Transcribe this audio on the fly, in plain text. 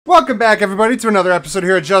Welcome back, everybody, to another episode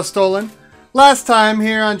here at Just Dolan. Last time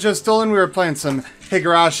here on Just Dolan, we were playing some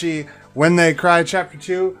Higurashi When They Cry Chapter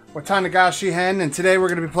 2 Watanagashi Hen, and today we're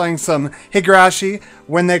going to be playing some Higurashi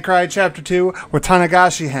When They Cry Chapter 2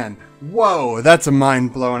 Watanagashi Hen. Whoa, that's a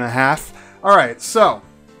mind blow and a half. Alright, so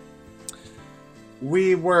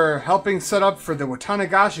we were helping set up for the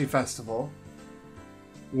Watanagashi Festival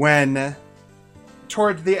when,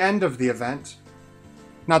 toward the end of the event,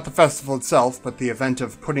 not the festival itself, but the event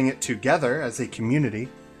of putting it together as a community,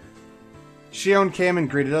 Shion came and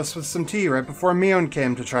greeted us with some tea right before Mion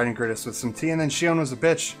came to try and greet us with some tea, and then Shion was a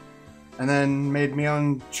bitch, and then made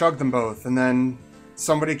Mion chug them both, and then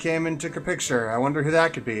somebody came and took a picture. I wonder who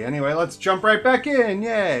that could be. Anyway, let's jump right back in,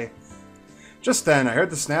 yay! Just then, I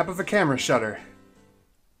heard the snap of a camera shutter.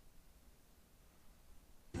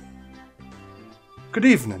 Good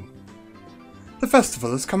evening. The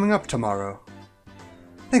festival is coming up tomorrow.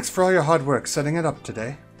 Thanks for all your hard work setting it up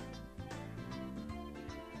today.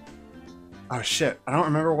 Oh shit, I don't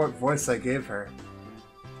remember what voice I gave her.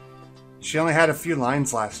 She only had a few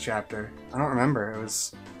lines last chapter. I don't remember, it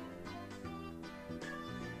was...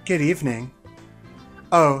 Good evening.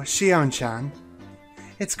 Oh, Shion-chan.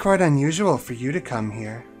 It's quite unusual for you to come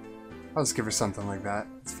here. I'll just give her something like that,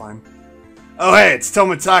 it's fine. Oh hey, it's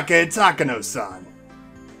Tomitake and Takano-san.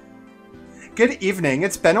 Good evening,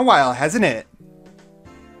 it's been a while, hasn't it?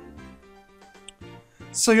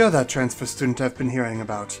 So you're that transfer student I've been hearing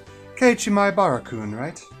about. Keiichi Maebara-kun,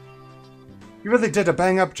 right? You really did a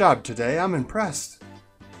bang-up job today. I'm impressed.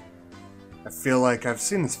 I feel like I've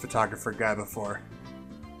seen this photographer guy before.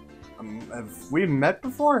 Have we met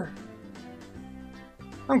before?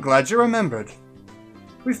 I'm glad you remembered.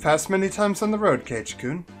 We've passed many times on the road,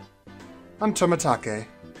 Keiichi-kun. I'm Tomitake.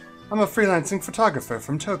 I'm a freelancing photographer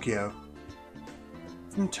from Tokyo.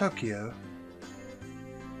 From Tokyo?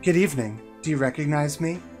 Good evening. Do you recognize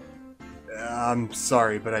me? I'm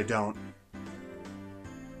sorry, but I don't.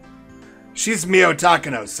 She's Mio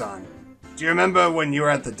Takano-san. Do you remember when you were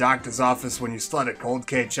at the doctor's office when you still had a cold,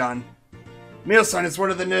 Kei-chan? Mio-san is one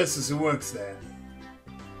of the nurses who works there.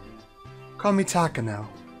 Call me Takano.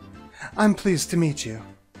 I'm pleased to meet you.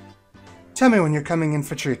 Tell me when you're coming in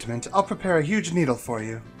for treatment. I'll prepare a huge needle for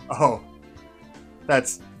you. Oh,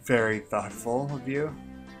 that's very thoughtful of you.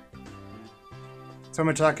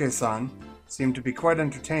 Tomitake-san seemed to be quite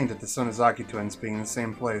entertained at the Sonozaki twins being in the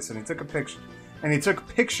same place, and he took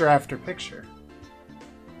picture after picture.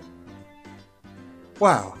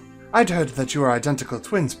 Wow, I'd heard that you are identical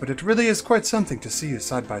twins, but it really is quite something to see you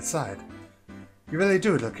side by side. You really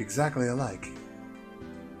do look exactly alike.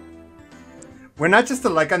 We're not just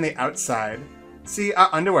alike on the outside. See, our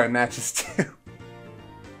underwear matches too.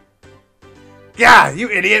 Yeah, you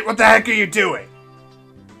idiot! What the heck are you doing?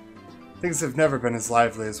 Things have never been as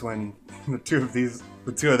lively as when the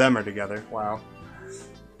two of them are together. Wow.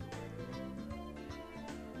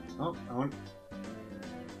 Oh,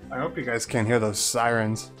 I hope you guys can't hear those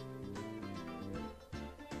sirens.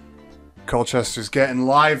 Colchester's getting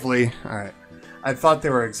lively. Alright. I thought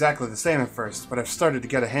they were exactly the same at first, but I've started to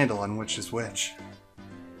get a handle on which is which.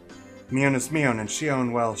 Mion is Mion, and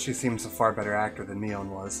Shion, well, she seems a far better actor than Mion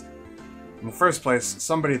was. In the first place,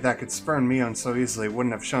 somebody that could spurn Mion so easily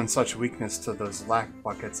wouldn't have shown such weakness to those lack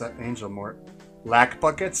buckets at Angel Mort. Lack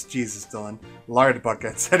buckets? Jesus, Dylan. Lard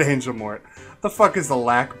buckets at Angel Mort. The fuck is a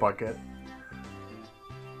lack bucket?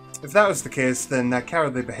 If that was the case, then that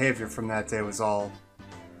cowardly behavior from that day was all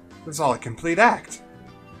a complete act.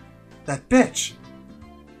 That bitch!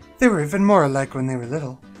 They were even more alike when they were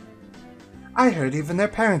little. I heard even their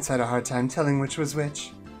parents had a hard time telling which was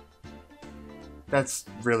which. That's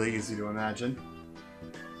really easy to imagine.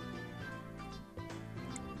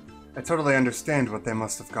 I totally understand what they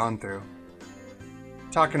must have gone through.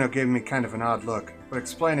 Takano gave me kind of an odd look, but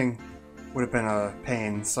explaining would have been a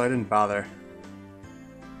pain, so I didn't bother.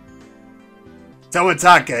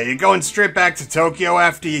 Tomitake, you going straight back to Tokyo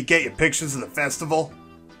after you get your pictures of the festival?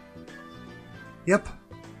 Yep,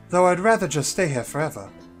 though I'd rather just stay here forever.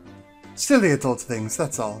 Silly adult things,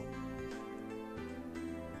 that's all.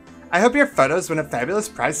 I hope your photos win a fabulous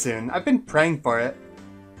prize soon. I've been praying for it.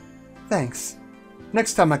 Thanks.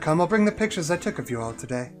 Next time I come, I'll bring the pictures I took of you all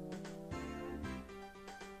today.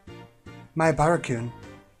 Maebara-kun,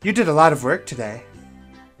 you did a lot of work today.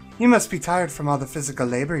 You must be tired from all the physical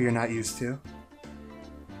labor you're not used to.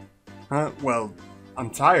 Well, I'm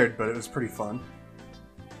tired, but it was pretty fun.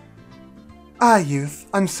 Ah, youth,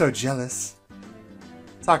 I'm so jealous.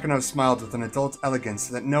 Takano smiled with an adult elegance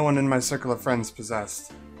that no one in my circle of friends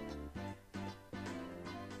possessed.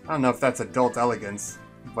 I don't know if that's adult elegance,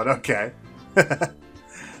 but okay. The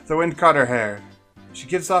wind caught her hair. She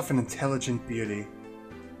gives off an intelligent beauty.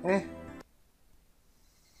 Eh.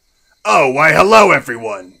 Oh, why hello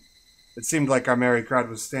everyone! It seemed like our merry crowd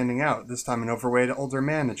was standing out. This time an overweight older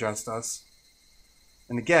man addressed us.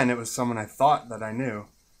 And again, it was someone I thought that I knew.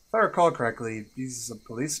 If I recall correctly, he's a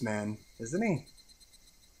policeman, isn't he?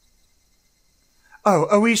 Oh,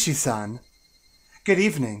 Oishi-san. Good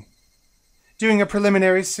evening. Doing a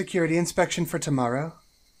preliminary security inspection for tomorrow?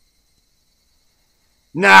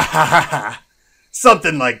 Nah, ha ha ha!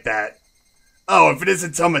 Something like that. Oh, if it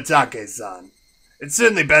isn't Tomatake-san. It's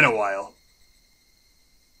certainly been a while.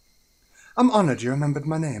 I'm honored you remembered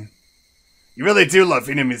my name. You really do love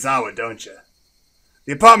Hinamizawa, don't you?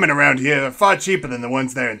 The apartment around here are far cheaper than the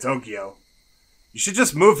ones there in Tokyo. You should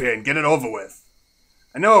just move here and get it over with.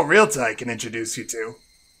 I know a realtor I can introduce you to.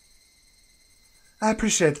 I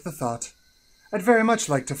appreciate the thought. I'd very much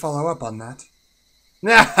like to follow up on that.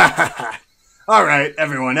 Alright,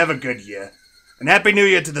 everyone, have a good year. And Happy New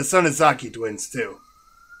Year to the Sonozaki twins, too.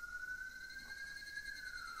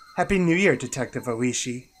 Happy New Year, Detective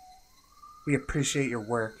Oishi. We appreciate your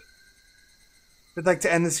work. We'd like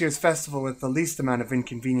to end this year's festival with the least amount of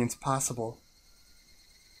inconvenience possible.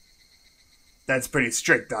 That's pretty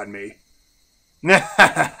strict on me.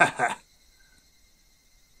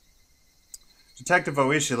 Detective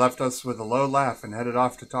Oishi left us with a low laugh and headed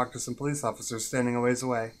off to talk to some police officers standing a ways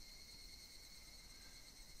away.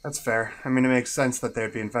 That's fair. I mean, it makes sense that they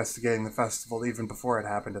would be investigating the festival even before it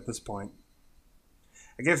happened at this point.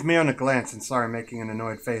 I gave Mion a glance and saw her making an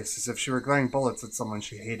annoyed face, as if she were glaring bullets at someone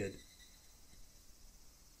she hated.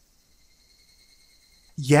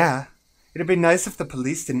 Yeah, it'd be nice if the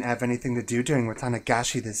police didn't have anything to do during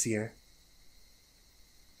Watanagashi this year.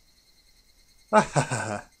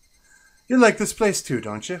 You like this place too,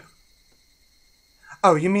 don't you?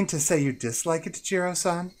 Oh, you mean to say you dislike it,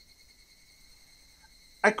 Jiro-san?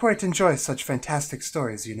 I quite enjoy such fantastic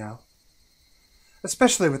stories, you know.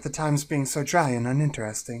 Especially with the times being so dry and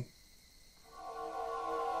uninteresting.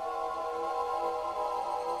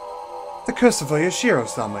 The curse of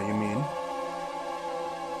Oyashiro-sama, you mean?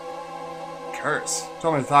 Curse?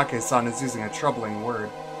 Tomatake-san is using a troubling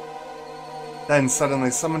word. Then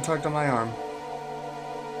suddenly someone tugged on my arm.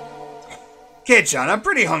 Kei-chan, I'm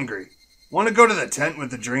pretty hungry. Want to go to the tent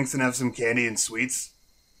with the drinks and have some candy and sweets?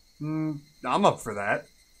 I'm up for that.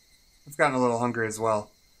 I've gotten a little hungry as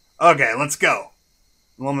well. Okay, let's go.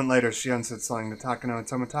 A moment later, Shion said something to Takano and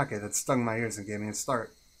Tomatake that stung my ears and gave me a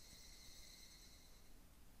start.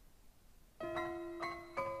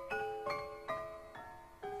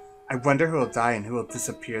 I wonder who will die and who will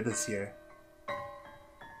disappear this year.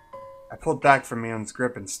 I pulled back from Mion's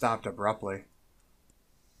grip and stopped abruptly.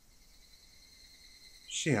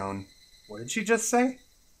 Shion, what did she just say?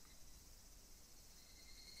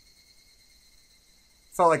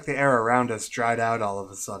 Felt like the air around us dried out all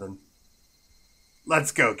of a sudden.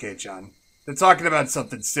 Let's go, Kei-chan. They're talking about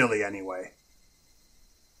something silly anyway.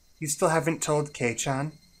 You still haven't told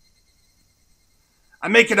Kei-chan?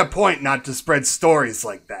 I'm making a point not to spread stories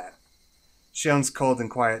like that. Shion's cold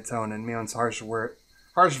and quiet tone and Mion's harsh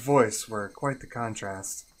voice were quite the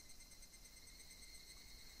contrast.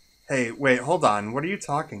 Hey, wait, hold on. What are you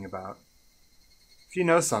talking about? If you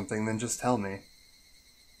know something, then just tell me.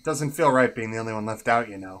 It doesn't feel right being the only one left out,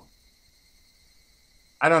 you know.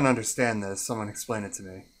 I don't understand this. Someone explain it to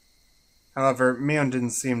me. However, Mion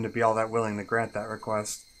didn't seem to be all that willing to grant that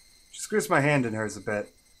request. She squeezed my hand in hers a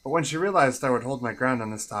bit, but when she realized I would hold my ground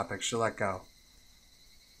on this topic, she let go.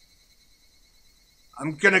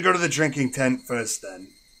 I'm gonna go to the drinking tent first, then.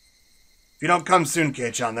 If you don't come soon,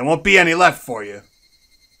 Kei-chan, there won't be any left for you.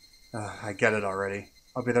 I get it already.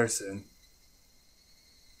 I'll be there soon.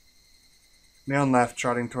 Mion left,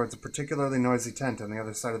 trotting towards a particularly noisy tent on the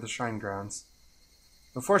other side of the shrine grounds.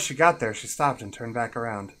 Before she got there, she stopped and turned back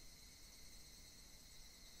around.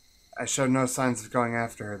 I showed no signs of going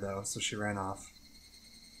after her, though, so she ran off.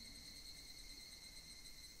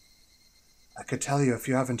 I could tell you if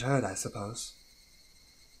you haven't heard, I suppose.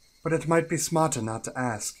 But it might be smarter not to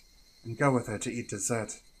ask, and go with her to eat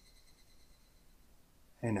dessert.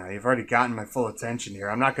 Hey now, you've already gotten my full attention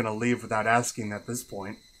here. I'm not going to leave without asking at this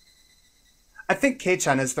point. I think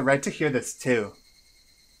Kei-chan has the right to hear this, too.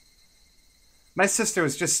 My sister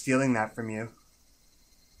was just stealing that from you.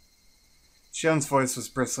 Shion's voice was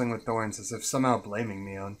bristling with thorns, as if somehow blaming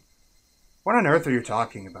Mion. What on earth are you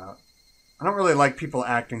talking about? I don't really like people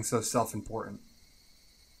acting so self-important.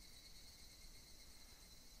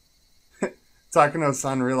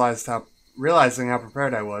 Takano-san realizing how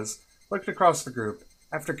prepared I was, looked across the group.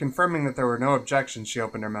 After confirming that there were no objections, she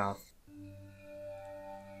opened her mouth.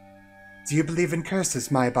 Do you believe in curses,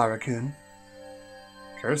 Maebara-kun?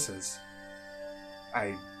 Curses?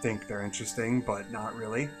 I think they're interesting, but not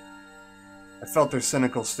really. I felt their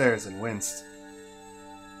cynical stares and winced.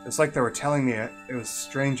 It's like they were telling me it was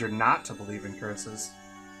stranger not to believe in curses.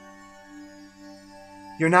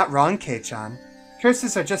 You're not wrong, Kei-chan.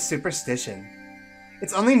 Curses are just superstition.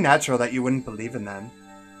 It's only natural that you wouldn't believe in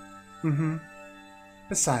them.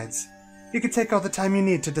 Besides, you could take all the time you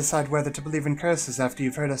need to decide whether to believe in curses after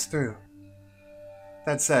you've heard us through.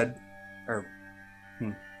 That said,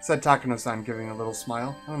 said Takano-san, giving a little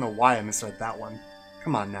smile. I don't know why I misread that one.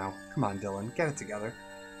 Come on now. Come on, Dylan. Get it together.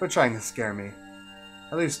 Quit trying to scare me.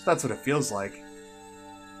 At least that's what it feels like.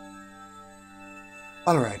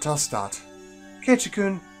 Alright, I'll start.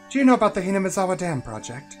 Keiichi-kun, do you know about the Hinamizawa Dam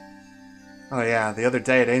project? Oh yeah, the other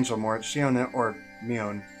day at Angel Mort, Shion, or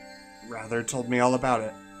Mion, rather, told me all about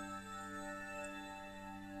it.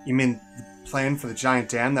 You mean the plan for the giant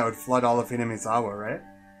dam that would flood all of Hinamizawa, right?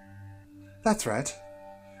 That's right.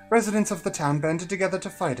 Residents of the town banded together to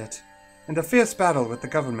fight it, and a fierce battle with the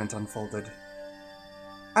government unfolded.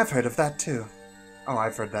 I've heard of that too. Oh,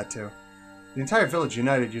 I've heard that too. The entire village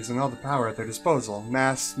united using all the power at their disposal,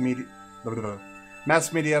 mass media,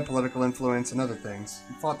 political influence, and other things,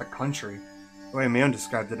 and fought the country. The way Mion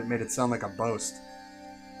described it, it made it sound like a boast.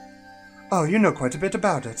 Oh, you know quite a bit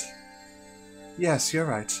about it. Yes, you're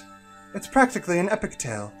right. It's practically an epic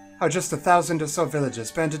tale, how just 1,000 or so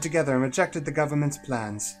villages banded together and rejected the government's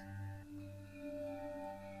plans.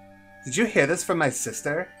 Did you hear this from my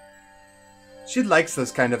sister? She likes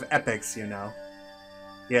those kind of epics, you know.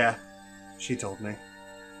 Yeah, she told me.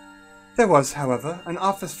 There was, however, an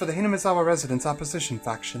office for the Hinamizawa residents' opposition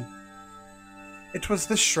faction. It was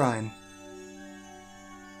this shrine.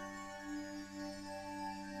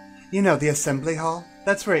 You know, the assembly hall?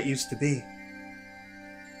 That's where it used to be.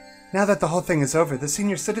 Now that the whole thing is over, the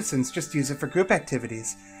senior citizens just use it for group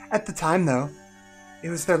activities. At the time, though, it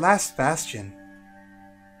was their last bastion.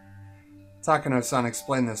 Takano-san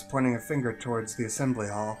explained this, pointing a finger towards the assembly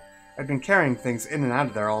hall. I'd been carrying things in and out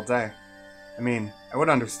of there all day. I mean, I would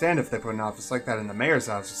understand if they put an office like that in the mayor's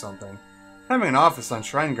house or something. Having an office on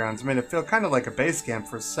shrine grounds made it feel kind of like a base camp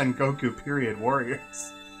for Sengoku period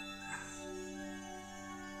warriors.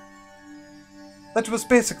 That was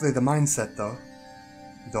basically the mindset, though.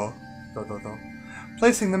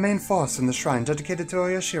 Placing the main force in the shrine dedicated to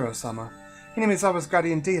Oyashiro-sama, Hinamizawa's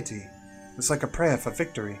guardian deity, was like a prayer for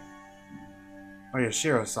victory.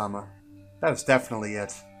 Oyashiro-sama. That was definitely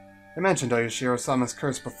it. They mentioned Oyashiro-sama's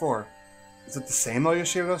curse before. Is it the same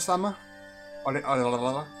Oyashiro-sama?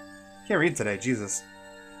 Can't read today, Jesus.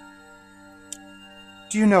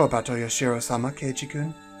 Do you know about Oyashiro-sama,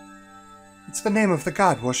 Keiichi-kun? It's the name of the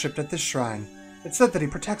god worshipped at this shrine. It's said that he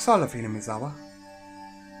protects all of Hinamizawa.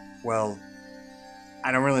 Well,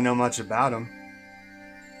 I don't really know much about him.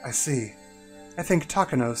 I see. I think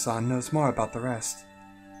Takano-san knows more about the rest.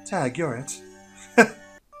 Tag, you're it.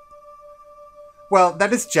 Well,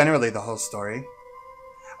 that is generally the whole story.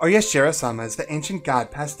 Oyashiro-sama is the ancient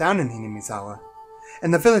god passed down in Hinamizawa,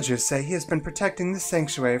 and the villagers say he has been protecting this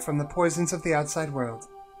sanctuary from the poisons of the outside world.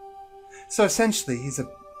 So essentially, he's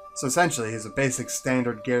a basic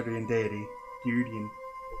standard guardian deity.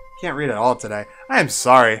 Can't read it all today. I am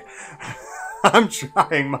sorry. I'm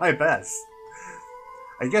trying my best.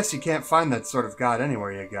 I guess you can't find that sort of god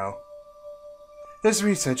anywhere you go. There's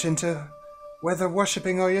research into whether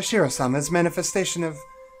worshipping Oyashiro-sama is manifestation of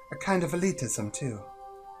a kind of elitism, too.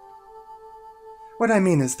 What I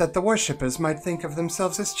mean is that the worshippers might think of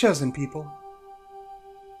themselves as chosen people.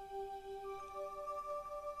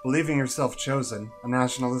 Believing yourself chosen, a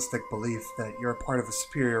nationalistic belief that you're a part of a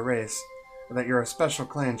superior race, or that you're a special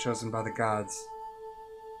clan chosen by the gods.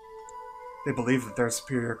 They believe that they're a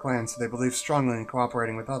superior clan, so they believe strongly in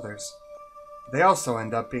cooperating with others. But they also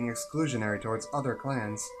end up being exclusionary towards other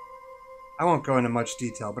clans. I won't go into much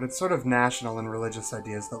detail, but it's sort of national and religious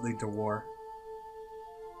ideas that lead to war.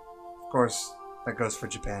 Of course, that goes for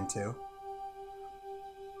Japan too.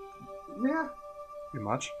 Yeah, pretty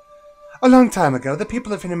much. A long time ago, the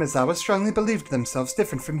people of Hinamizawa strongly believed themselves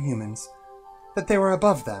different from humans, that they were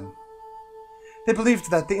above them. They believed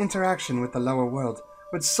that the interaction with the lower world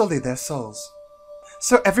would sully their souls.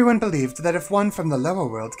 So everyone believed that if one from the lower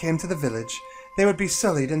world came to the village, they would be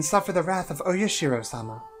sullied and suffer the wrath of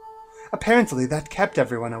Oyashiro-sama. Apparently, that kept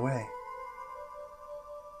everyone away.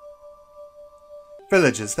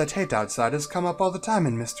 Villages that hate outsiders come up all the time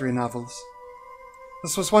in mystery novels.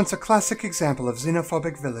 This was once a classic example of a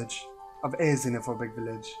xenophobic village.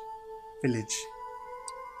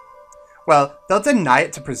 Well, they'll deny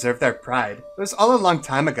it to preserve their pride. It was all a long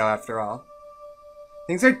time ago, after all.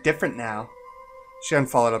 Things are different now. Shion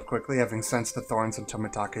followed up quickly, having sensed the thorns in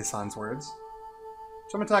Tomitake-san's words.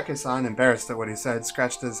 Tomitake-san, embarrassed at what he said,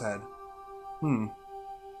 scratched his head.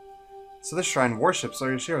 So this shrine worships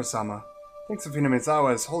Oyashiro-sama, thinks of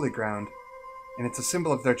Hinamizawa as holy ground, and it's a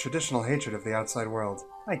symbol of their traditional hatred of the outside world.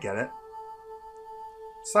 I get it.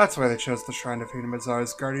 So that's why they chose the shrine of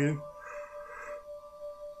Hinamizawa's guardian.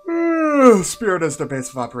 Spirit as the base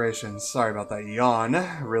of operations. Sorry about that yawn.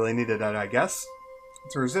 Really needed it, I guess.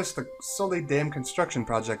 To resist the solely dam construction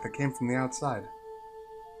project that came from the outside.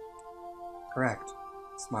 Correct.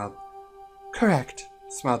 Smiled. Correct.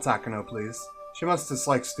 Smiled Takano, please. She must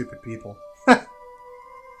dislike stupid people.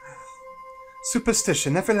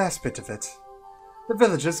 Superstition, every last bit of it. The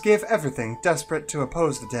villagers gave everything, desperate to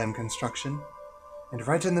oppose the dam construction. And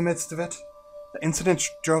right in the midst of it, the incident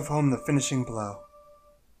drove home the finishing blow.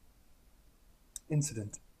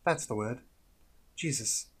 Incident. That's the word.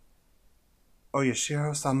 Jesus.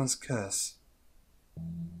 Oyashiro-sama's curse.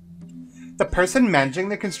 The person managing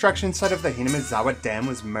the construction site of the Hinamizawa Dam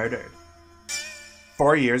was murdered.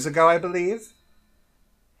 4 years ago, I believe?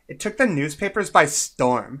 It took the newspapers by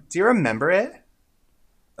storm. Do you remember it?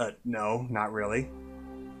 No, not really.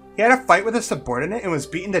 He had a fight with a subordinate and was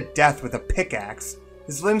beaten to death with a pickaxe.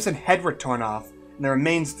 His limbs and head were torn off, and the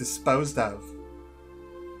remains disposed of.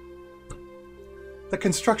 The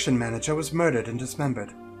construction manager was murdered and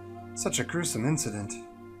dismembered. Such a gruesome incident.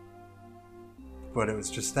 But it was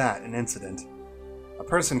just that, an incident. A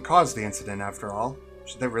person caused the incident, after all.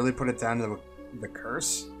 Should they really put it down to the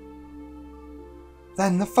curse?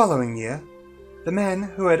 Then, the following year, the man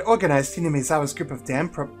who had organized Hinamizawa's group of dam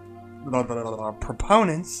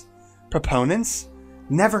proponents... Proponents?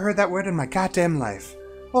 Never heard that word in my goddamn life.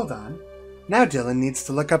 Hold on. Now Dylan needs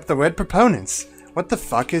to look up the word proponents. What the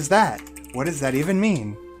fuck is that? What does that even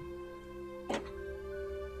mean?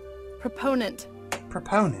 Proponent.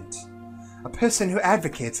 Proponent. A person who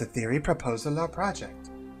advocates a theory, proposal, or project.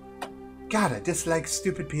 God, I dislike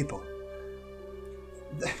stupid people.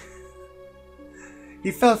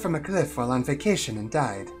 He fell from a cliff while on vacation and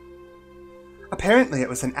died. Apparently it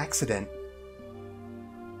was an accident.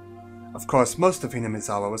 Of course, most of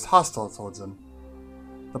Hinamizawa was hostile towards him.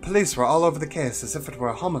 The police were all over the case as if it were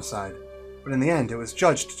a homicide, but in the end it was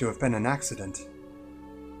judged to have been an accident.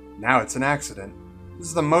 Now it's an accident. This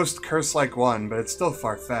is the most curse-like one, but it's still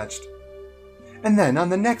far-fetched. And then, on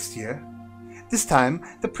the next year, this time,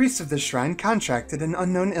 the priest of this shrine contracted an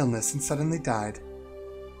unknown illness and suddenly died.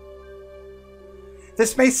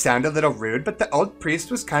 This may sound a little rude, but the old priest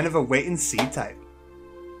was kind of a wait-and-see type.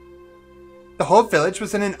 The whole village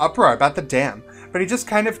was in an uproar about the dam, but he just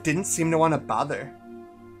kind of didn't seem to want to bother.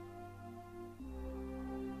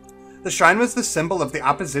 The shrine was the symbol of the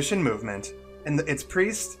opposition movement, and its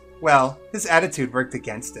priest, well, his attitude worked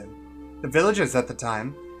against him. The villagers at the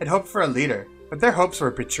time had hoped for a leader, but their hopes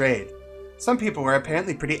were betrayed. Some people were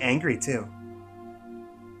apparently pretty angry too.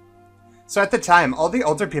 So at the time, all the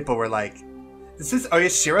older people were like, "This is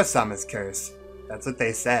Oyashiro-sama's curse." That's what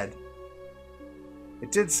they said.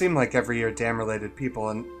 It did seem like every year dam-related people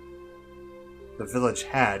in the village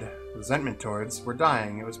had resentment towards were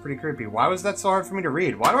dying. It was pretty creepy. Why was that so hard for me to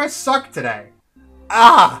read? Why do I suck today?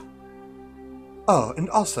 Ah! Oh, and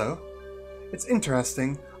also, it's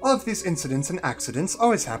interesting, all of these incidents and accidents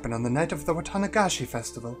always happen on the night of the Watanagashi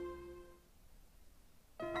festival.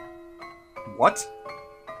 What?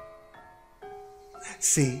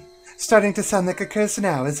 See? Starting to sound like a curse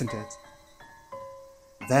now, isn't it?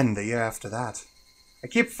 Then, the year after that. I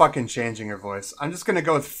keep fucking changing her voice. I'm just gonna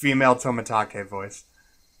go with female Tomitake voice.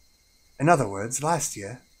 In other words, last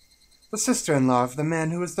year, the sister-in-law of the man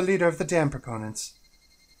who was the leader of the dam proponents,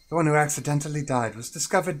 the one who accidentally died, was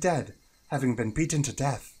discovered dead, having been beaten to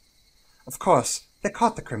death. Of course, they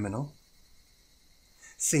caught the criminal.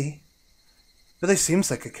 See? Really seems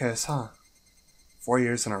like a curse, huh? 4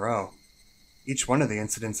 years in a row. Each one of the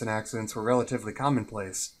incidents and accidents were relatively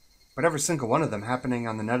commonplace, but every single one of them happening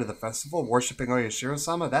on the night of the festival, worshipping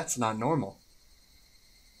Oyashiro-sama, that's not normal.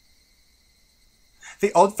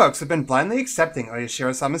 The old folks have been blindly accepting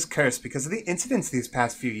Oyashiro-sama's curse because of the incidents these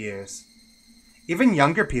past few years. Even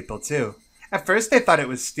younger people, too. At first they thought it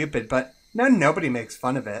was stupid, but now nobody makes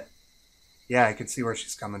fun of it. Yeah, I could see where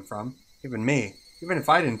she's coming from. Even me. Even if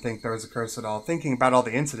I didn't think there was a curse at all, thinking about all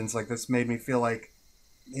the incidents like this made me feel like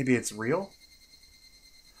maybe it's real?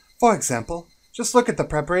 For example, just look at the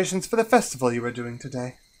preparations for the festival you were doing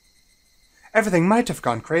today. Everything might have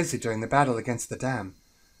gone crazy during the battle against the dam,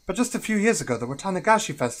 but just a few years ago the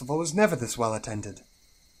Watanagashi festival was never this well attended.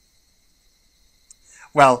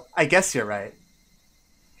 Well, I guess you're right.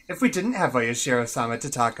 If we didn't have Oyashiro-sama to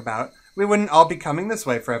talk about, we wouldn't all be coming this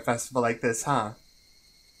way for a festival like this, huh?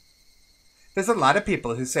 There's a lot of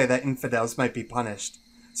people who say that infidels might be punished,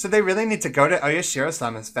 So they really need to go to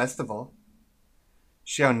Oyashiro-sama's festival.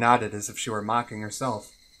 Shion nodded as if she were mocking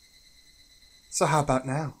herself. So how about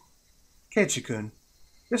now? Keiichi-kun,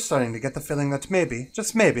 you're starting to get the feeling that maybe,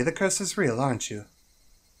 just maybe, the curse is real, aren't you?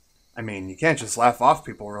 I mean, you can't just laugh off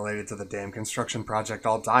people related to the damn construction project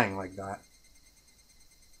all dying like that.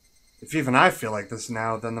 If even I feel like this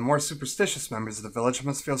now, then the more superstitious members of the village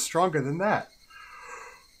must feel stronger than that.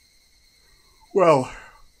 Well,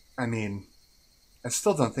 I mean, I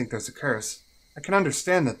still don't think there's a curse. I can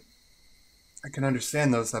understand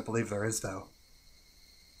those that believe there is, though.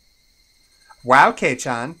 Wow,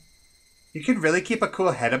 Kei-chan. You could really keep a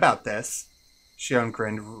cool head about this. Shion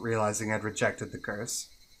grinned, realizing I'd rejected the curse.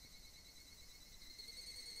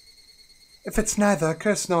 If it's neither a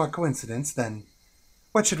curse nor a coincidence, then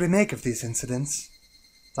what should we make of these incidents?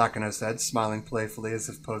 Takano said, smiling playfully as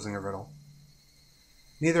if posing a riddle.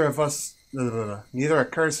 Neither a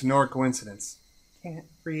curse nor a coincidence. Can't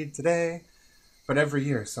read today, but every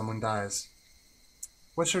year someone dies.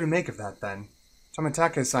 What should we make of that, then?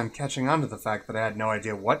 Tomitake-san, catching on to the fact that I had no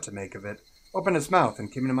idea what to make of it, opened his mouth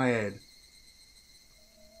and came to my aid.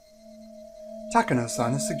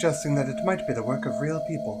 Takano-san is suggesting that it might be the work of real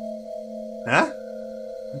people. Huh?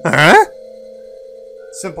 Huh?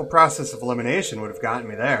 Simple process of elimination would have gotten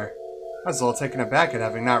me there. I was a little taken aback at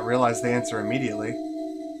having not realized the answer immediately.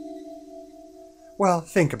 Well,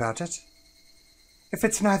 think about it. If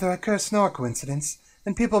it's neither a curse nor a coincidence,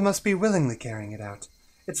 then people must be willingly carrying it out.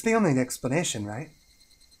 It's the only explanation, right?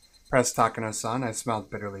 Pressed Takano-san, I smiled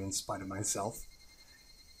bitterly in spite of myself.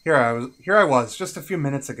 Here I was, just a few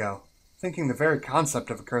minutes ago, thinking the very concept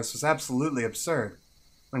of a curse was absolutely absurd.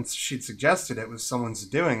 When she'd suggested it was someone's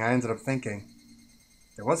doing, I ended up thinking,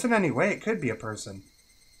 there wasn't any way it could be a person.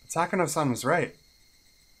 But Takano-san was right.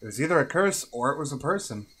 It was either a curse or it was a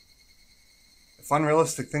person. If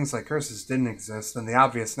unrealistic things like curses didn't exist, then the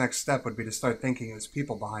obvious next step would be to start thinking it was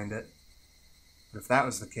people behind it. But if that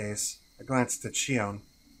was the case, I glanced at Shion.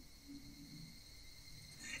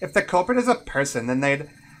 If the culprit is a person, then they'd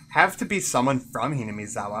have to be someone from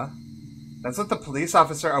Hinamizawa. That's what the police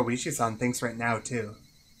officer Oishi-san thinks right now, too.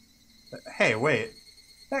 But, hey, wait.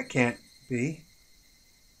 That can't be.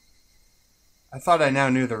 I thought I now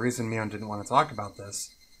knew the reason Mion didn't want to talk about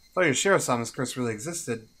this. If Oyashiro-sama's curse really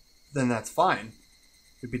existed, then that's fine.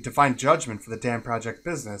 It would be divine judgment for the damn project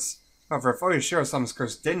business. However, if Oyashiro-sama's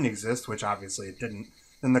curse didn't exist, which obviously it didn't,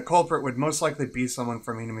 then the culprit would most likely be someone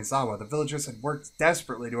from Hinamizawa. The villagers had worked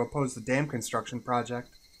desperately to oppose the dam construction project.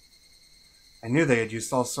 I knew they had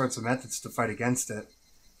used all sorts of methods to fight against it.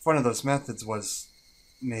 If one of those methods was...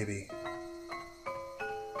 maybe...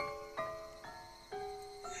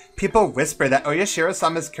 People whisper that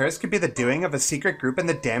Oyashiro-sama's curse could be the doing of a secret group in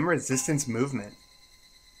the dam resistance movement.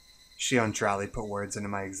 Shion Trally put words into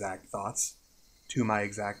my exact thoughts. To my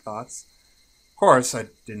exact thoughts. Of course, I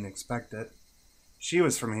didn't expect it. She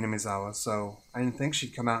was from Hinamizawa, so I didn't think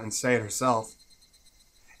she'd come out and say it herself.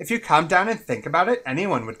 If you calm down and think about it,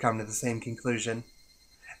 anyone would come to the same conclusion.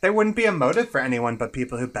 There wouldn't be a motive for anyone but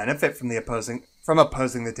people who benefit from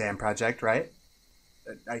opposing the dam project, right?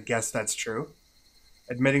 I guess that's true.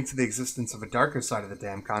 Admitting to the existence of a darker side of the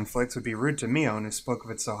dam conflict would be rude to Mion, who spoke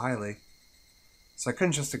of it so highly. So I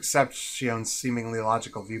couldn't just accept Shion's seemingly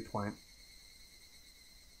logical viewpoint.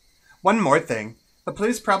 One more thing. The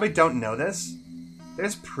police probably don't know this.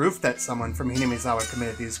 There's proof that someone from Hinamizawa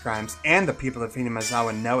committed these crimes, and the people of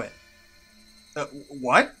Hinamizawa know it.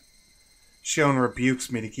 What? Shion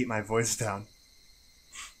rebukes me to keep my voice down.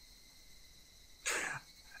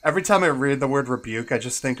 Every time I read the word rebuke, I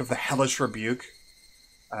just think of the hellish rebuke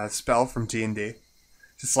spell from D&D.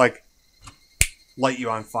 Just like, light you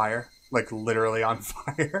on fire. Like, literally on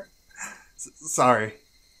fire. Sorry.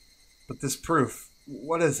 But this proof,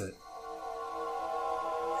 what is it?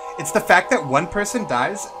 It's the fact that one person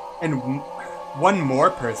dies and one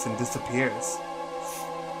more person disappears.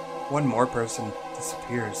 One more person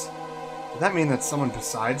disappears. Did that mean that someone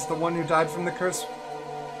besides the one who died from the curse?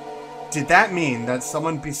 Did that mean that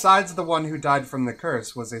someone besides the one who died from the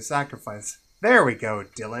curse was a sacrifice? There we go,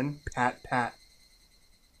 Dylan. Pat, pat.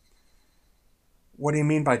 What do you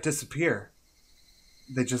mean by disappear?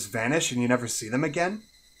 They just vanish and you never see them again?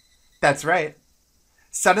 That's right.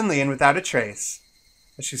 Suddenly and without a trace.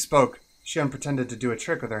 As she spoke, Shion pretended to do a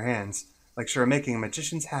trick with her hands, like she were making a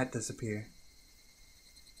magician's hat disappear.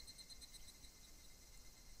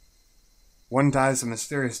 One dies a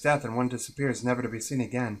mysterious death and one disappears, never to be seen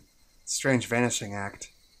again. Strange vanishing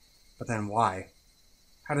act. But then why?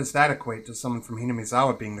 How does that equate to someone from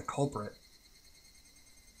Hinamizawa being the culprit?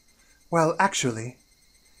 Well, actually,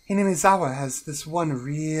 Hinamizawa has this one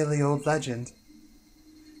really old legend.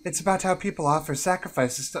 It's about how people offer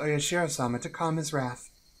sacrifices to Oyashiro-sama to calm his wrath.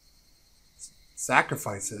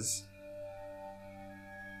 Sacrifices?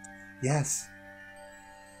 Yes.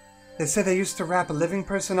 They say they used to wrap a living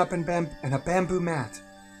person up in a bamboo mat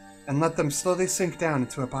and let them slowly sink down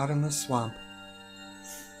into a bottomless swamp.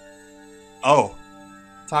 Oh.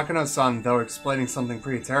 Takano-san, though explaining something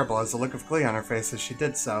pretty terrible, has a look of glee on her face as she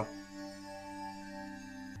did so.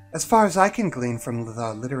 As far as I can glean from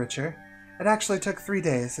the literature, it actually took 3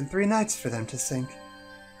 days and 3 nights for them to sink.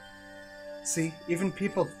 See, even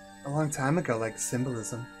people a long time ago liked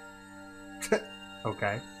symbolism.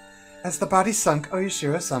 Okay. As the body sunk,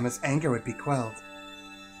 Oyashiro-sama's anger would be quelled.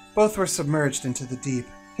 Both were submerged into the deep.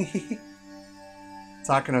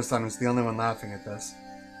 Takano-san was the only one laughing at this.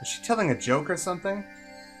 Was she telling a joke or something?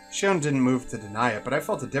 Shion didn't move to deny it, but I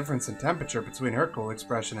felt a difference in temperature between her cool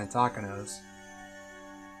expression and Takano's.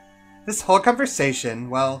 This whole conversation,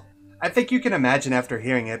 well, I think you can imagine after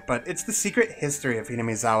hearing it, but it's the secret history of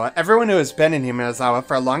Hinamizawa. Everyone who has been in Hinamizawa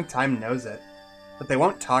for a long time knows it, but they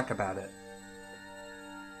won't talk about it.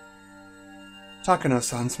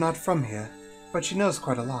 Takano-san's not from here, but she knows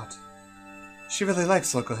quite a lot. She really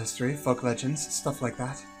likes local history, folk legends, stuff like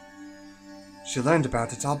that. She learned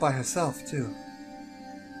about it all by herself, too.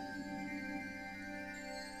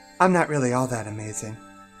 I'm not really all that amazing.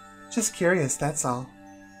 Just curious, that's all.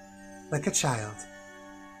 Like a child.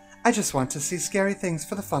 I just want to see scary things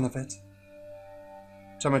for the fun of it.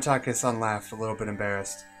 Tomitake-san laughed, a little bit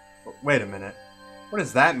embarrassed. Wait a minute. What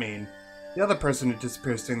does that mean? The other person who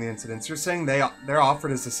disappears during the incidents, you're saying they're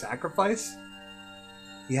offered as a sacrifice?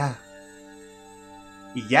 Yeah.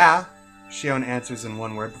 Yeah? Shion answers in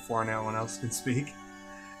one word before anyone else can speak.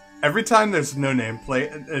 Every time there's no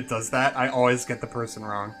nameplate, it does that, I always get the person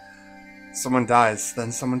wrong. Someone dies,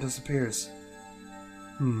 then someone disappears.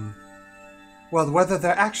 Well, whether they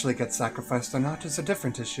actually get sacrificed or not is a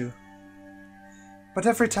different issue. But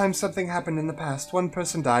every time something happened in the past, one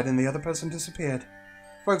person died and the other person disappeared.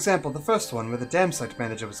 For example, the first one, where the dam site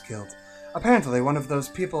manager was killed. Apparently, one of those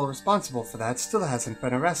people responsible for that still hasn't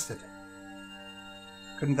been arrested.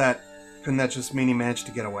 Couldn't that just mean he managed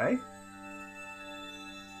to get away?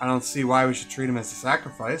 I don't see why we should treat him as a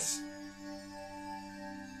sacrifice.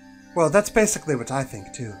 Well, that's basically what I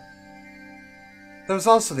think, too. There was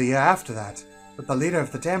also the year after that, with the leader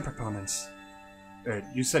of the dam proponents.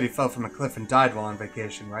 You said he fell from a cliff and died while on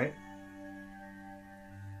vacation, right?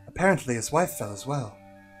 Apparently his wife fell as well.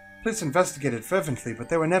 Police investigated fervently, but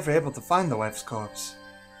they were never able to find the wife's corpse.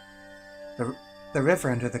 The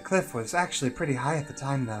river under the cliff was actually pretty high at the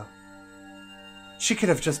time, though. She could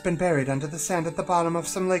have just been buried under the sand at the bottom of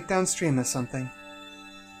some lake downstream or something.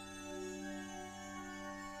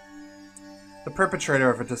 The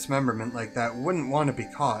perpetrator of a dismemberment like that wouldn't want to be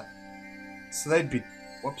caught. So they'd be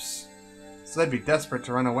desperate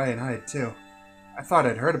to run away and hide, too. I thought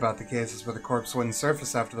I'd heard about the cases where the corpse wouldn't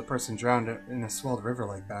surface after the person drowned in a swelled river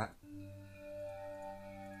like that.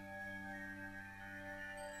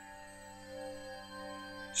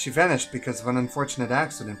 She vanished because of an unfortunate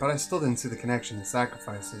accident, but I still didn't see the connection to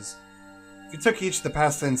sacrifices. If you took each of the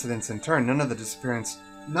past incidents in turn, none of the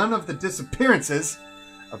disappearances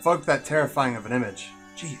evoked that terrifying of an image.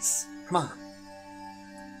 Jeez, come on.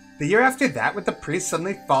 The year after that, with the priest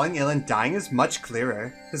suddenly falling ill and dying, is much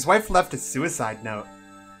clearer. His wife left a suicide note.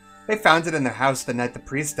 They found it in their house the night the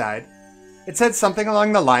priest died. It said something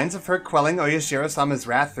along the lines of her quelling Oyashiro-sama's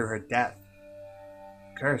wrath through her death.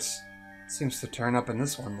 Curse. Seems to turn up in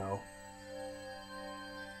this one, though.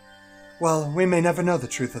 Well, we may never know the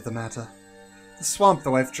truth of the matter. The swamp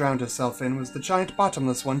the wife drowned herself in was the giant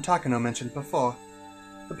bottomless one Takano mentioned before.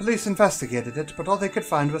 The police investigated it, but all they could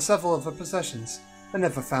find were several of her possessions, and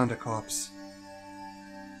never found a corpse.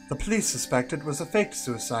 The police suspect it was a faked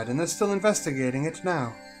suicide, and they're still investigating it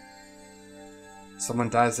now. Someone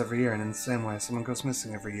dies every year, and in the same way, someone goes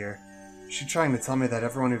missing every year. Is she trying to tell me that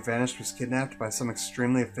everyone who vanished was kidnapped by some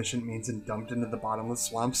extremely efficient means and dumped into the bottomless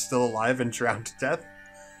swamp, still alive and drowned to death?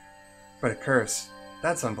 But a curse.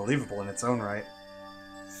 That's unbelievable in its own right.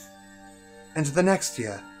 And the next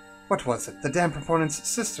year, what was it? The dam proponent's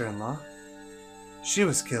sister-in-law? She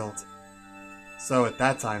was killed. So at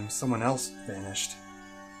that time, someone else vanished.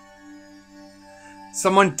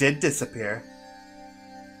 Someone did disappear.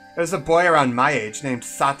 There was a boy around my age named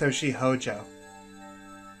Satoshi Hojo.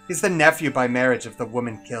 He's the nephew by marriage of the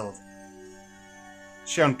woman killed.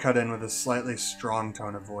 Shion cut in with a slightly strong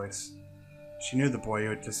tone of voice. She knew the boy who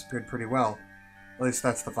had disappeared pretty well. At least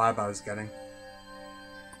that's the vibe I was getting.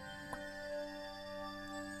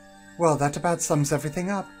 Well, that about sums everything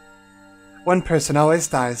up. One person always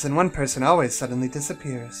dies, and one person always suddenly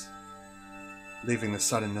disappears. Leaving the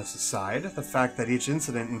suddenness aside, the fact that each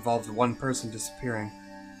incident involved one person disappearing.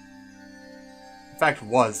 The fact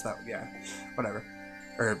was that, yeah, whatever.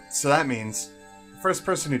 So that means the first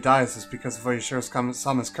person who dies is because of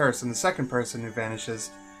Oyashiro-sama's curse, and the second person who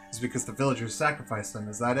vanishes is because the villagers sacrificed them.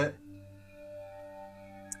 Is that it?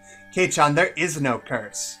 Kei-chan, there is no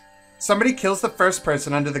curse. Somebody kills the first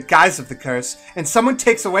person under the guise of the curse, and someone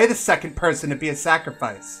takes away the second person to be a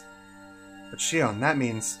sacrifice. But Shion, that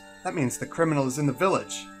means the criminal is in the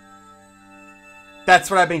village.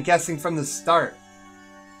 That's what I've been guessing from the start.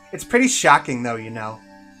 It's pretty shocking though, you know.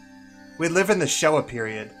 We live in the Showa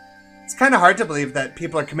period. It's kind of hard to believe that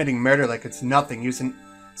people are committing murder like it's nothing, using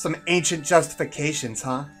some ancient justifications,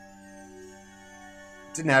 huh?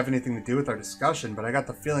 It didn't have anything to do with our discussion, but I got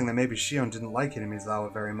the feeling that maybe Shion didn't like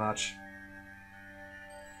Hinamizawa very much.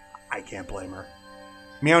 I can't blame her.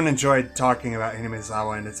 Mion enjoyed talking about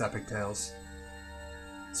Hinamizawa and its epic tales.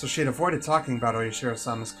 So she had avoided talking about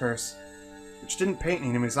Oyashiro-sama's curse, which didn't paint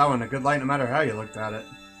Hinamizawa in a good light no matter how you looked at it.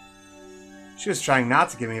 She was trying not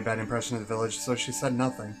to give me a bad impression of the village, so she said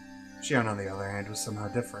nothing. Shion, on the other hand, was somehow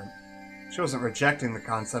different. She wasn't rejecting the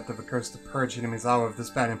concept of a curse to purge Hinamizawa of this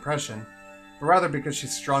bad impression, but rather because she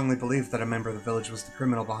strongly believed that a member of the village was the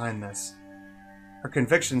criminal behind this. Her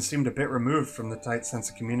conviction seemed a bit removed from the tight sense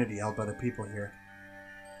of community held by the people here.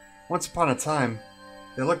 Once upon a time,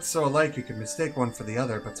 they looked so alike you could mistake one for the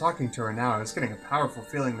other, but talking to her now, I was getting a powerful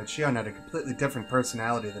feeling that Shion had a completely different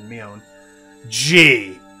personality than Mion.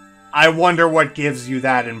 Gee! I wonder what gives you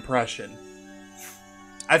that impression.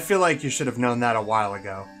 I feel like you should have known that a while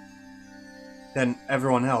ago. Then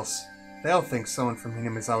everyone else, they all think someone from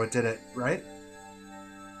Hinamizawa did it, right?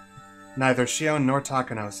 Neither Shion nor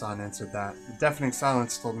Takano-san answered that. The deafening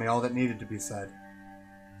silence told me all that needed to be said.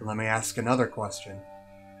 But let me ask another question.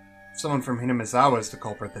 If someone from Hinamizawa is the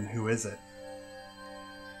culprit, then who is it?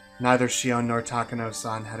 Neither Shion nor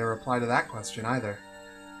Takano-san had a reply to that question either.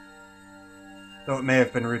 Though it may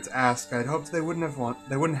have been rude to ask, I had hoped they wouldn't have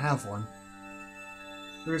one.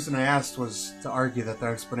 The reason I asked was to argue that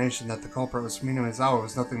their explanation that the culprit was from Hinamizawa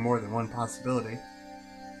was nothing more than one possibility.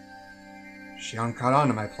 Shion caught on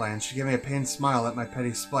to my plan. She gave me a pained smile at my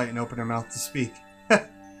petty spite and opened her mouth to speak.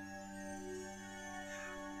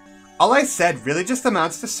 All I said really just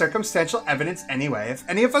amounts to circumstantial evidence anyway. If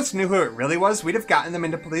any of us knew who it really was, we'd have gotten them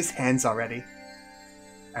into police hands already.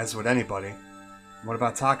 As would anybody. What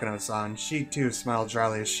about Takano-san? She too smiled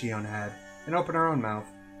dryly as Shion had, and opened her own mouth.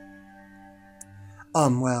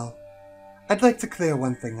 Well, I'd like to clear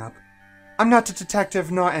one thing up. I'm not a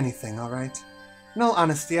detective nor anything, alright? In all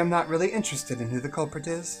honesty, I'm not really interested in who the culprit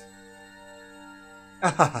is.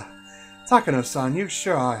 Ahaha, Takano-san, you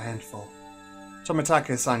sure are a handful.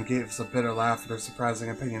 Tomitake-san gives a bitter laugh at her surprising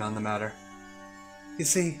opinion on the matter. You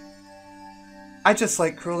see, I just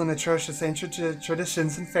like cruel and atrocious ancient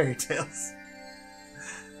traditions and fairy tales.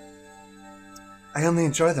 I only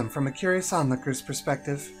enjoy them from a curious onlooker's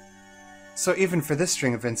perspective. So even for this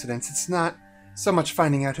string of incidents, it's not so much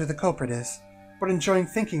finding out who the culprit is, but enjoying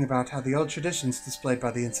thinking about how the old traditions displayed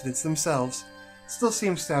by the incidents themselves still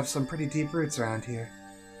seems to have some pretty deep roots around here.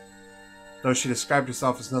 Though she described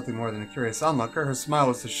herself as nothing more than a curious onlooker, her smile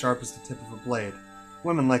was as sharp as the tip of a blade.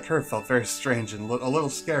 Women like her felt very strange and a little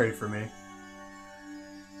scary for me.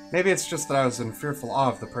 Maybe it's just that I was in fearful awe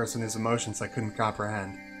of the person whose emotions I couldn't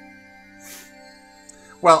comprehend.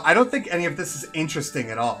 Well, I don't think any of this is interesting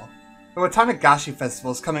at all. The Watanagashi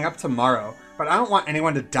festival is coming up tomorrow, but I don't want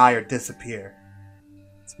anyone to die or disappear.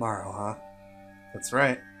 Tomorrow, huh? That's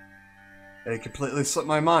right. It completely slipped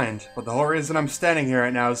my mind, but the whole reason I'm standing here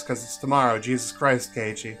right now is because it's tomorrow. Jesus Christ,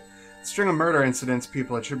 Keiichi. The string of murder incidents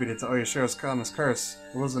people attributed to Oyashiro-sama's curse,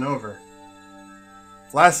 it wasn't over.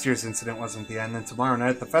 If last year's incident wasn't the end, then tomorrow night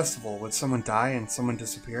at the festival, would someone die and someone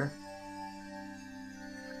disappear?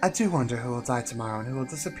 I do wonder who will die tomorrow and who will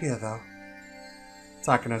disappear, though.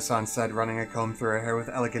 Takano-san said, running a comb through her hair with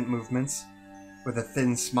elegant movements, with a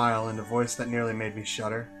thin smile and a voice that nearly made me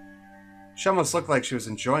shudder. She almost looked like she was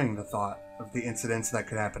enjoying the thought of the incidents that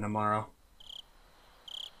could happen tomorrow.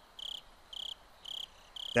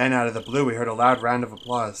 Then, out of the blue, we heard a loud round of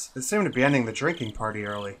applause. It seemed to be ending the drinking party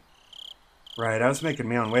early. Right, I was making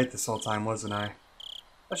me own wait this whole time, wasn't I?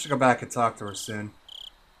 I should go back and talk to her soon.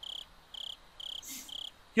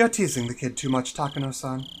 You're teasing the kid too much,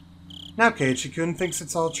 Takano-san. Now Keiichi-kun thinks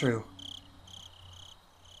it's all true.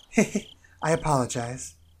 Hehe, I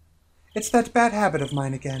apologize. It's that bad habit of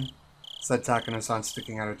mine again, said Takano-san,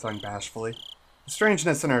 sticking out her tongue bashfully. The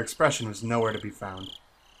strangeness in her expression was nowhere to be found.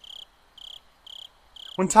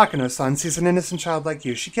 When Takano-san sees an innocent child like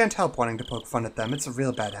you, she can't help wanting to poke fun at them. It's a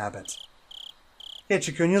real bad habit.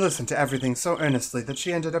 Keiichi-kun, you listened to everything so earnestly that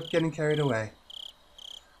she ended up getting carried away.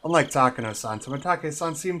 Unlike Takano-san,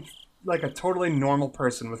 Tomitake-san seemed like a totally normal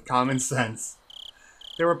person with common sense.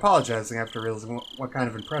 They were apologizing after realizing what kind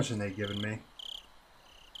of impression they'd given me.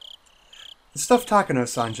 The stuff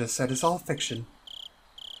Takano-san just said is all fiction.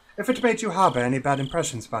 If it made you harbor any bad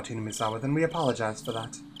impressions about Hinamizawa, then we apologize for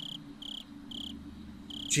that.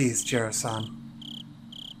 Geez, Jiro-san.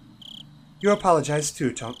 You apologize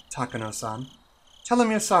too, Takano-san. Tell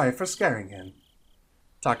him you're sorry for scaring him.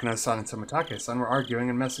 Takano-san and Tomitake-san were arguing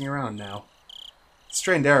and messing around now. The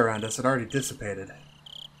strained air around us had already dissipated.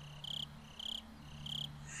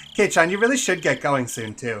 Kei-chan, you really should get going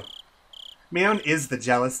soon, too. Mion is the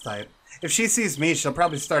jealous type. If she sees me, she'll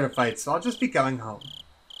probably start a fight, so I'll just be going home.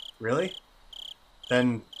 Really?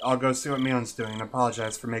 Then I'll go see what Mion's doing and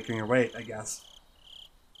apologize for making her wait, I guess.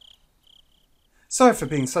 Sorry for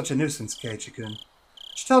being such a nuisance, Keiichi-kun.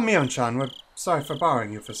 Just tell Mion-chan we're sorry for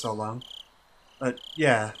borrowing you for so long.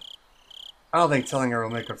 Yeah. I don't think telling her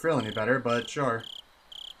will make her feel any better, but sure.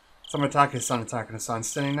 Tomitake-san and Takano-san,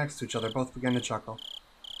 standing next to each other, both began to chuckle.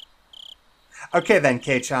 Okay then,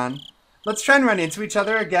 Kei-chan. Let's try and run into each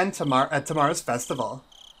other again at tomorrow's festival.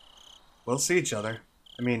 We'll see each other.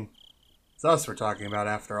 I mean, it's us we're talking about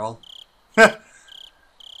after all. Well,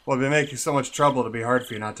 it'd be making so much trouble to be hard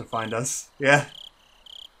for you not to find us. Yeah.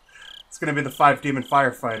 It's gonna be the 5-demon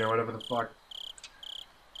firefight or whatever the fuck.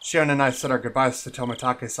 Shion and I said our goodbyes to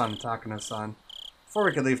Tomitake-san and Takano-san. Before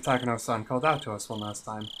we could leave, Takano-san called out to us one last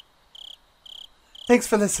time. Thanks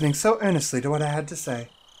for listening so earnestly to what I had to say.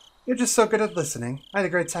 You're just so good at listening. I had a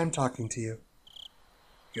great time talking to you.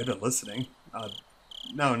 Good at listening?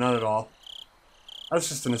 No, not at all. I was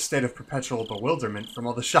just in a state of perpetual bewilderment from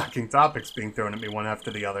all the shocking topics being thrown at me one after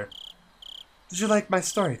the other. Did you like my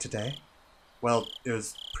story today? Well, it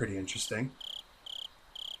was pretty interesting.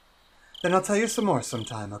 Then I'll tell you some more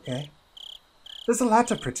sometime, okay? There's a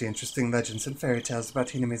lot of pretty interesting legends and fairy tales about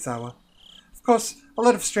Hinamizawa. Of course, a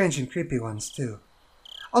lot of strange and creepy ones, too.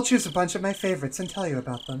 I'll choose a bunch of my favorites and tell you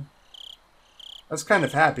about them. I was kind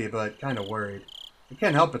of happy, but kind of worried. I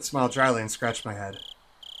can't help but smile dryly and scratch my head.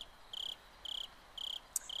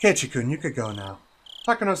 Keiichi-kun, you could go now.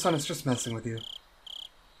 Takano-san is just messing with you.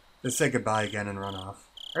 They say goodbye again and run off.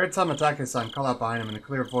 I heard Tomitake-san call out behind him in a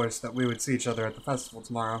clear voice that we would see each other at the festival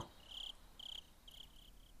tomorrow.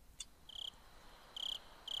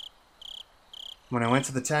 When I went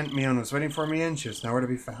to the tent, Mion was waiting for me and she was nowhere to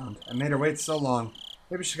be found. I made her wait so long.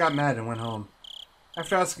 Maybe she got mad and went home.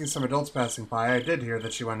 After asking some adults passing by, I did hear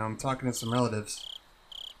that she went home talking to some relatives.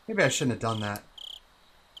 Maybe I shouldn't have done that.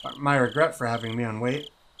 My regret for having Mion wait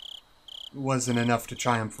wasn't enough to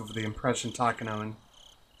triumph over the impression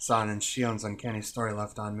Takano-san and Shion's uncanny story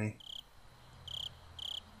left on me.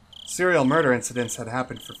 Serial murder incidents had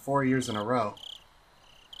happened for 4 years in a row.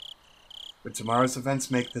 Would tomorrow's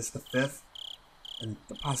events make this the 5th? And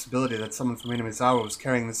the possibility that someone from Hinamizawa was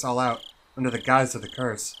carrying this all out under the guise of the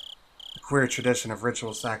curse. A queer tradition of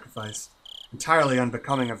ritual sacrifice, entirely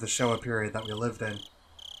unbecoming of the Showa period that we lived in.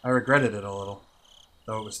 I regretted it a little,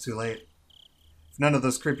 though it was too late. If none of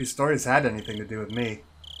those creepy stories had anything to do with me,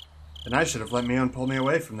 then I should have let Mion pull me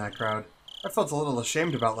away from that crowd. I felt a little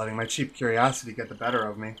ashamed about letting my cheap curiosity get the better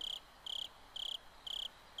of me.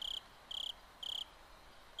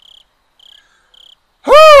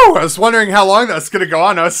 Whew! I was wondering how long that was going to go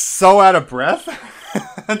on. I was so out of breath.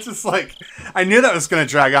 Just like, I knew that was going to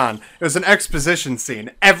drag on. It was an exposition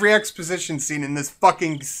scene. Every exposition scene in this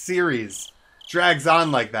fucking series drags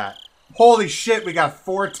on like that. Holy shit, we got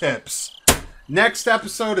 4 tips. Next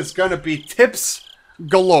episode is going to be tips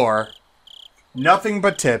galore. Nothing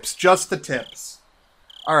but tips. Just the tips.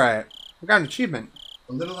 Alright. We got an achievement.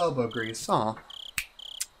 A little elbow grease. Aw.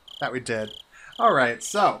 That we did. Alright,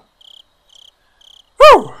 so.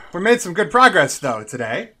 Whew! We made some good progress, though,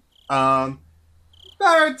 today.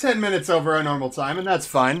 About 10 minutes over our normal time, and that's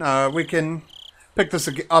fine. We can pick this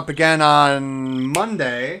up again on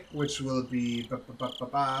Monday, which will be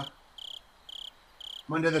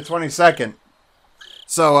Monday the 22nd.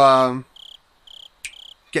 So,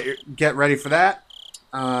 get ready for that.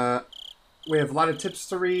 We have a lot of tips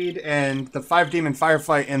to read, and the 5-demon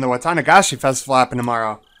firefight in the Watanagashi Festival happen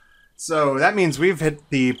tomorrow. So that means we've hit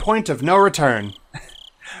the point of no return.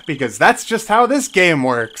 Because that's just how this game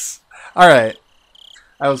works. Alright.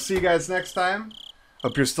 I will see you guys next time.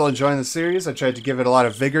 Hope you're still enjoying the series. I tried to give it a lot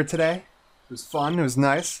of vigor today. It was fun. It was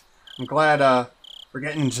nice. I'm glad we're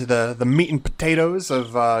getting into the meat and potatoes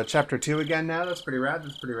of Chapter 2 again now. That's pretty rad.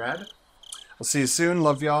 I'll see you soon.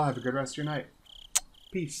 Love y'all. Have a good rest of your night.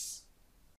 Peace.